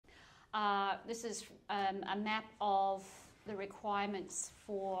This is a map of the requirements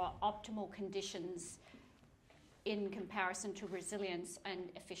for optimal conditions in comparison to resilience and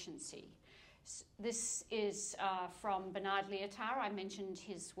efficiency. This is from Bernard Lietaer. I mentioned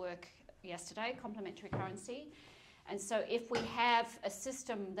his work yesterday, complementary currency. And so if we have a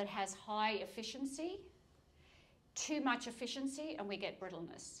system that has high efficiency, too much efficiency, and we get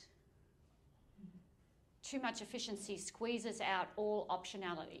brittleness. Too much efficiency squeezes out all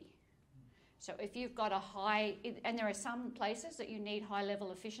optionality. So if you've got a high, and there are some places that you need high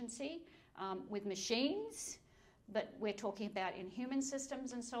level efficiency with machines, but we're talking about in human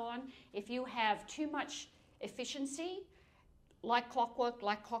systems and so on. If you have too much efficiency, like clockwork,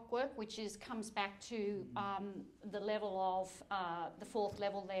 which comes back to the level of the fourth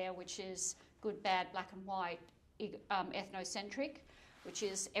level there, which is good, bad, black and white, ethnocentric, which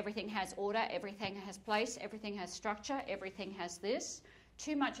is everything has order, everything has place, everything has structure, everything has this.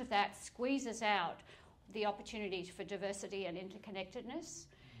 Too much of that squeezes out the opportunity for diversity and interconnectedness.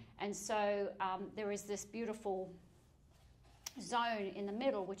 And so there is this beautiful zone in the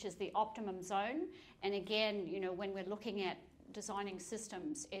middle, which is the optimum zone. And again, you know, when we're looking at designing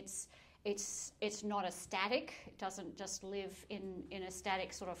systems, it's not a static. It doesn't just live in a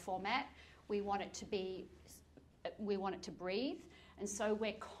static sort of format. We want it to breathe. And so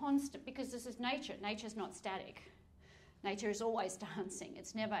we're constant, because this is nature. Nature's not static. Nature is always dancing.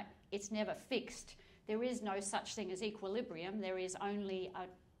 It's never fixed. There is no such thing as equilibrium. There is only a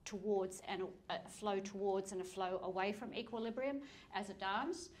towards and a flow towards and a flow away from equilibrium as a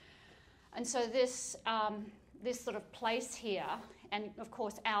dance. And so this sort of place here, and of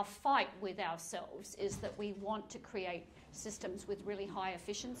course our fight with ourselves is that we want to create systems with really high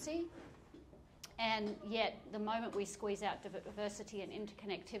efficiency, and yet the moment we squeeze out diversity and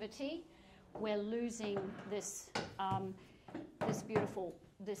interconnectivity, we're losing this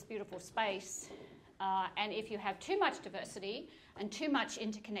beautiful space. And if you have too much diversity and too much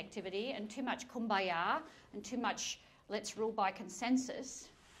interconnectivity and too much kumbaya and too much let's rule by consensus,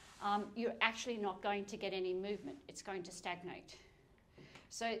 you're actually not going to get any movement. It's going to stagnate.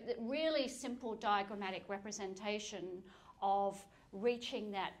 So the really simple diagrammatic representation of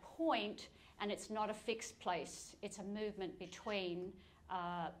reaching that point, and it's not a fixed place. It's a movement between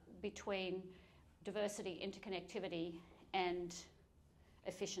diversity, interconnectivity, and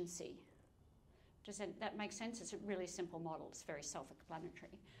efficiency. Does that make sense? It's a really simple model. It's very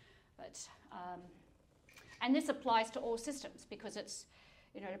self-explanatory. But, and this applies to all systems because it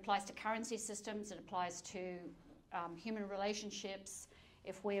applies to currency systems, it applies to human relationships.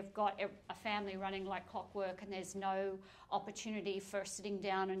 If we've got a family running like clockwork and there's no opportunity for sitting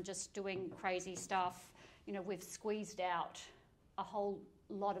down and just doing crazy stuff, we've squeezed out a whole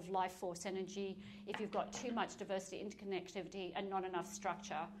lot of life force energy. If you've got too much diversity, interconnectivity, and not enough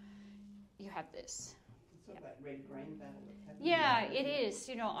structure, you have this. It's sort of that red-green battle that's happening. Yeah, it is.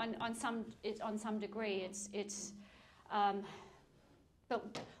 On some degree, it's.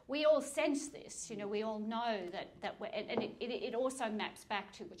 But we all sense this. We all know that we're, and it also maps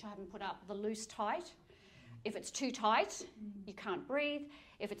back to, which I haven't put up, the loose-tight. If it's too tight, you can't breathe.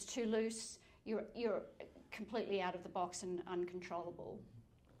 If it's too loose, you're completely out of the box and uncontrollable.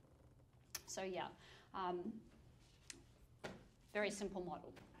 So yeah, very simple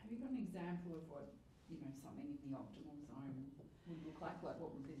model. Have you got an example of what something in the optimal zone would look like? Like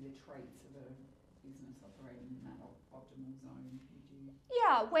what would be the traits of a business operating in that optimal zone?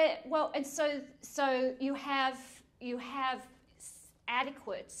 Yeah, and so you have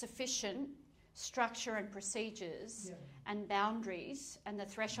adequate, sufficient structure and procedures and boundaries and the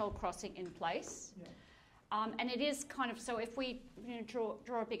threshold crossing in place. Yeah. And it is kind of, so if we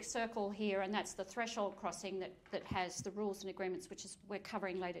draw a big circle here, and that's the threshold crossing that has the rules and agreements, which is we're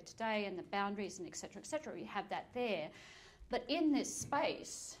covering later today, and the boundaries and et cetera, you have that there. But in this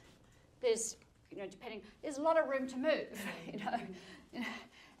space, there's, there's a lot of room to move,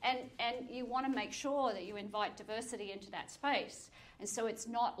 and you want to make sure that you invite diversity into that space. And so it's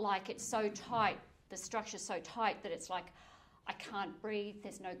not like it's so tight, the structure's so tight that it's like, I can't breathe,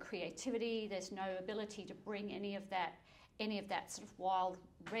 there's no creativity, there's no ability to bring any of that sort of wild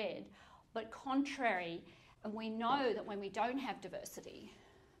red. But contrary, and we know that when we don't have diversity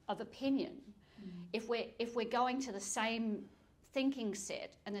of opinion, if we're going to the same thinking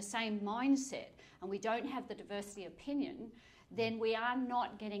set and the same mindset and we don't have the diversity of opinion, then we are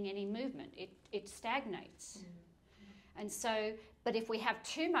not getting any movement. It stagnates. And so, but if we have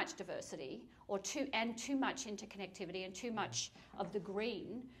too much diversity or too much interconnectivity and too much of the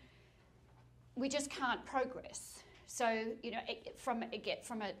green, we just can't progress. So, from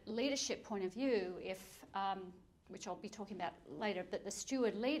a leadership point of view, if which I'll be talking about later, but the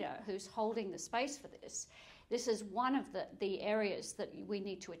steward leader who's holding the space for this, this is one of the areas that we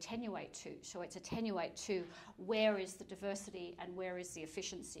need to attenuate to. So it's attenuate to where is the diversity and where is the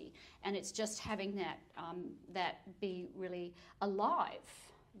efficiency. And it's just having that be really alive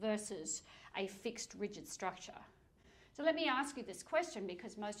versus a fixed, rigid structure. So let me ask you this question,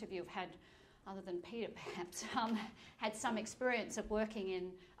 because most of you have had, other than Peter perhaps, had some experience of working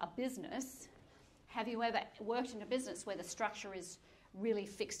in a business. Have you ever worked in a business where the structure is really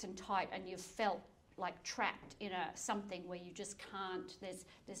fixed and tight and you've felt like trapped in something where you just can't,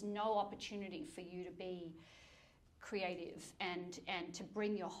 there's no opportunity for you to be creative and to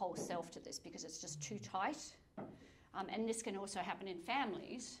bring your whole self to this because it's just too tight? And this can also happen in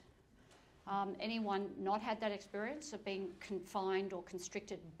families. Anyone not had that experience of being confined or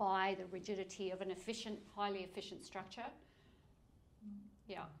constricted by the rigidity of an efficient, highly efficient structure?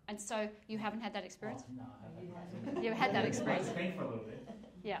 Yeah, and so you haven't had that experience? Oh, no, I haven't. You've had that experience? It's been for a little bit.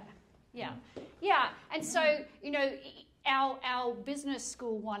 Yeah. And so, our Business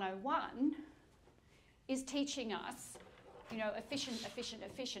School 101 is teaching us,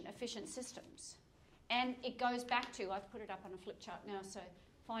 efficient systems. And it goes back to, I've put it up on a flip chart now, so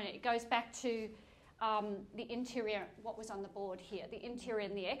find it. It goes back to the interior, what was on the board here, the interior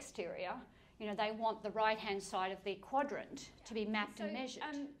and the exterior. They want the right-hand side of the quadrant to be mapped and measured.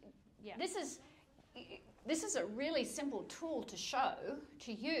 This is a really simple tool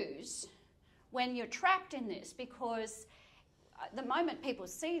to use when you're trapped in this, because the moment people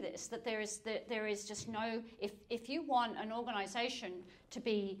see this, that there is just no, if you want an organisation to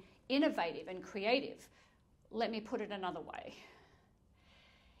be innovative and creative, let me put it another way.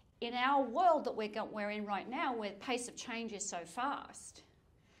 In our world that we're in right now, where the pace of change is so fast,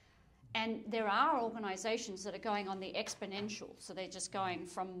 and there are organisations that are going on the exponential, so they're just going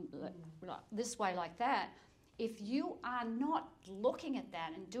from this way like that. If you are not looking at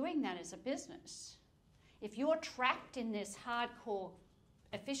that and doing that as a business, if you're trapped in this hardcore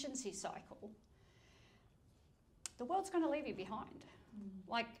efficiency cycle, the world's going to leave you behind.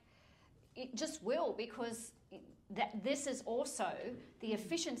 Like, it just will, because this is also the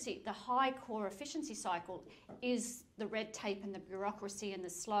efficiency, the high core efficiency cycle is the red tape and the bureaucracy and the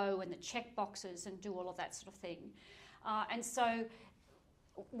slow and the check boxes and do all of that sort of thing. And so,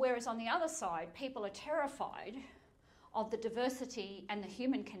 whereas on the other side, people are terrified of the diversity and the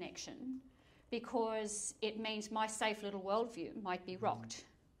human connection because it means my safe little worldview might be rocked.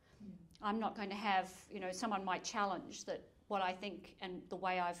 I'm not going to have, someone might challenge that what I think and the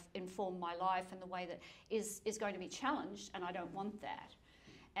way I've informed my life and the way that is going to be challenged, and I don't want that.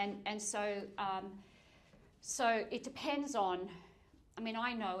 And so it depends on,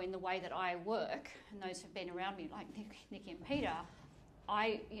 I know in the way that I work, and those who've been around me, like Nikki and Peter,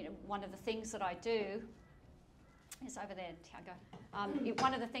 one of the things that I do is over there, Tiago.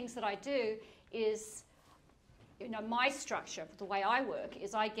 One of the things that I do is, my structure, the way I work,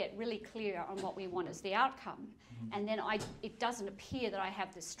 is I get really clear on what we want as the outcome. And then it doesn't appear that I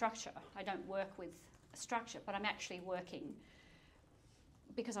have this structure. I don't work with a structure, but I'm actually working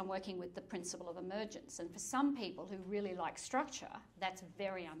because I'm working with the principle of emergence. And for some people who really like structure, that's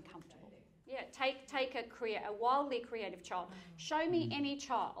very uncomfortable. Yeah, take a wildly creative child. Show me any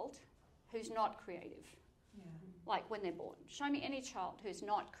child who's not creative, like when they're born. Show me any child who's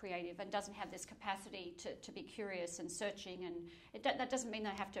not creative and doesn't have this capacity to be curious and searching. And that doesn't mean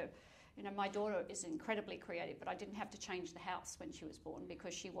they have to. My daughter is incredibly creative, but I didn't have to change the house when she was born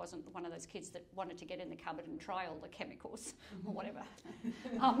because she wasn't one of those kids that wanted to get in the cupboard and try all the chemicals or whatever.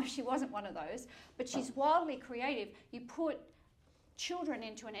 She wasn't one of those. But she's wildly creative. You put children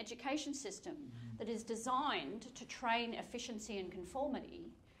into an education system that is designed to train efficiency and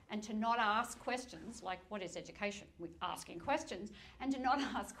conformity and to not ask questions like, what is education? We're asking questions, and to not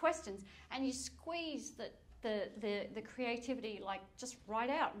ask questions, and you squeeze the creativity like just right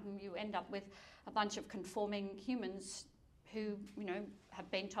out, and you end up with a bunch of conforming humans who have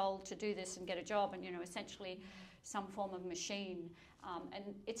been told to do this and get a job, and essentially some form of machine, and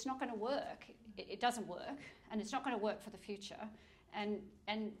it's not going to work. It doesn't work, and it's not going to work for the future, and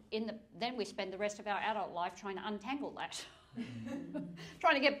then we spend the rest of our adult life trying to untangle that,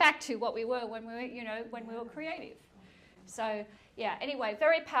 trying to get back to what we were when we were creative. So yeah, anyway,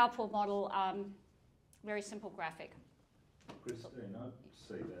 very powerful model. Very simple graphic. Christine, I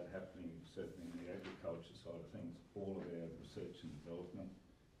see that happening certainly in the agriculture side of things. All of our research and development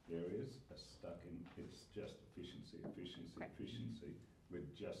areas are stuck in, it's just efficiency. Correct. We're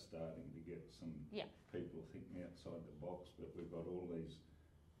just starting to get some people thinking outside the box, but we've got all these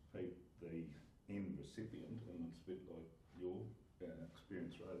people, the end recipient, and it's a bit like your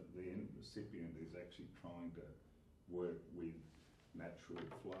experience, right? The end recipient is actually trying to work with natural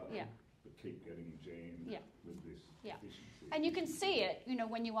flow, Yeah. but keep getting jammed Yeah. with this Yeah. efficiency. And you can see it, you know,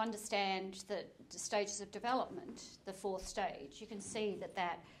 when you understand the stages of development, the fourth stage, you can see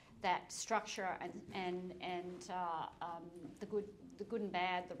that structure and the good and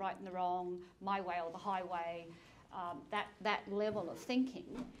bad, the right and the wrong, my way or the highway, that level of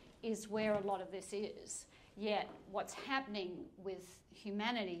thinking is where a lot of this is. Yet what's happening with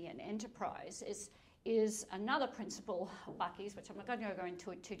humanity and enterprise is another principle, Bucky's, which I'm not going to go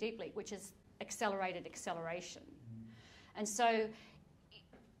into it too deeply, which is accelerated acceleration. And so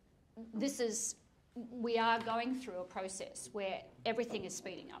we are going through a process where everything is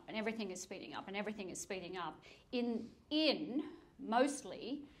speeding up and everything is speeding up and everything is speeding up in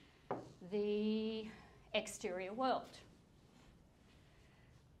mostly the exterior world.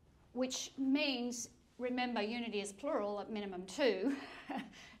 Which means, remember, unity is plural at minimum 2.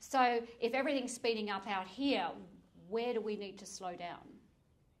 So if everything's speeding up out here, where do we need to slow down?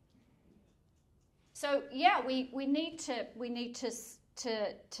 So yeah, we need to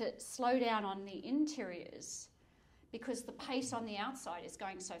slow down on the interiors because the pace on the outside is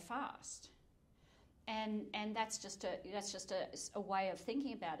going so fast, and that's just a way of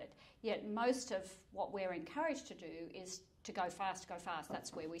thinking about it. Yet most of what we're encouraged to do is to go fast, go fast.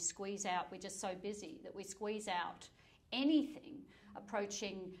 That's where we squeeze out. We're just so busy that we squeeze out anything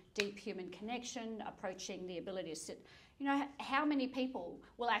approaching deep human connection, approaching the ability to sit. You know, how many people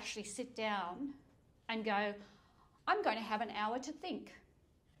will actually sit down and go, I'm going to have an hour to think?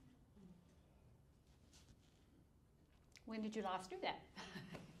 When did you last do that?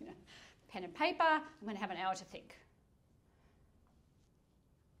 You know, pen and paper, I'm going to have an hour to think.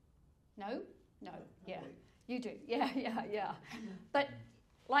 No? No, yeah. You do, yeah. But,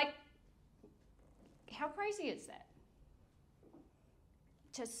 like, how crazy is that?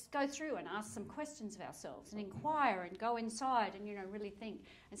 To go through and ask some questions of ourselves and inquire and go inside and, you know, really think.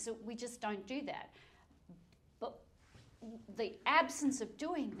 And so we just don't do that. But the absence of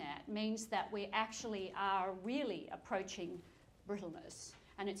doing that means that we actually are really approaching brittleness.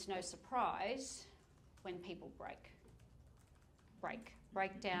 And it's no surprise when people break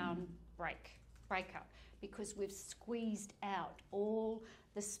down, break up. Because we've squeezed out all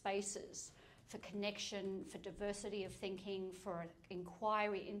the spaces for connection, for diversity of thinking, for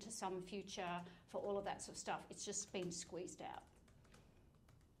inquiry into some future, for all of that sort of stuff. It's just been squeezed out.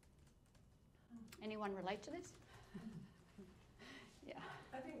 Anyone relate to this? Yeah.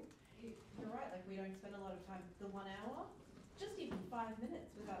 I think you're right, like we don't spend a lot of time, the 1 hour, just even 5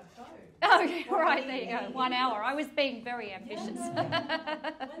 minutes without a phone. Oh, yeah, all right, there you go, 1 hour. I was being very ambitious. Yeah,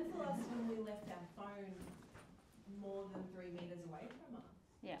 no. When's the last time we left our phone more than 3 metres away from us?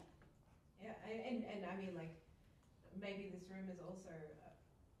 Yeah. Yeah, and I mean, like, maybe this room is also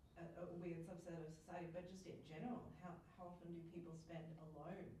a weird subset of society, but just in general, how often do people spend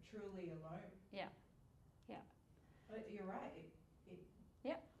alone, truly alone? Yeah. Yeah. But you're right.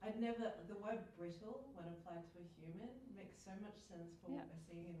 Yeah. I'd never, the word brittle, when applied to a human, makes so much sense for what we're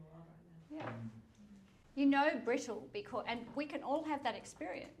seeing in the world right now. Yeah. You know brittle because, and we can all have that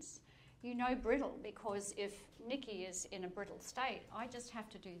experience. You know brittle because if Nikki is in a brittle state, I just have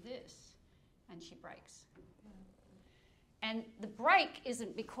to do this and she breaks. And the break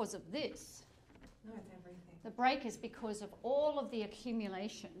isn't because of this. No, it's everything. The break is because of all of the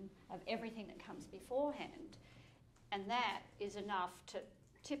accumulation of everything that comes beforehand. And that is enough to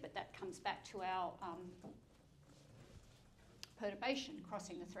tip it. That comes back to our perturbation,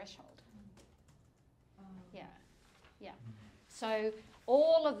 crossing the threshold. Yeah. So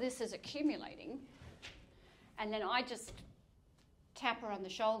all of this is accumulating, and then I just tap her on the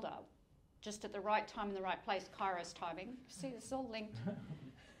shoulder, just at the right time in the right place, Kairos timing. See, this is all linked.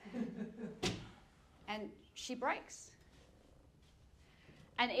 And she breaks.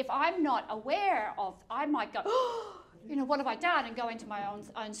 And if I'm not aware of, I might go, oh, you know, what have I done? And go into my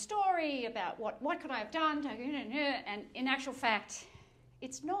own story about what could I have done? And in actual fact,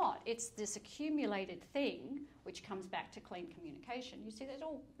 it's not. It's this accumulated thing which comes back to clean communication. You see, there's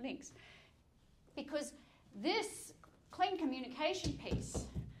all links. Because this clean communication piece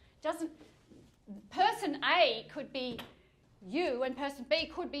doesn't... Person A could be you and person B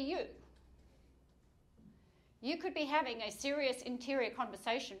could be you. You could be having a serious interior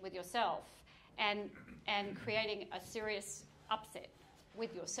conversation with yourself and creating a serious upset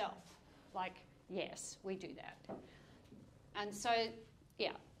with yourself. Like, yes, we do that. And so,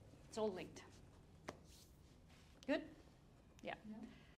 yeah, it's all linked. Good? Yeah.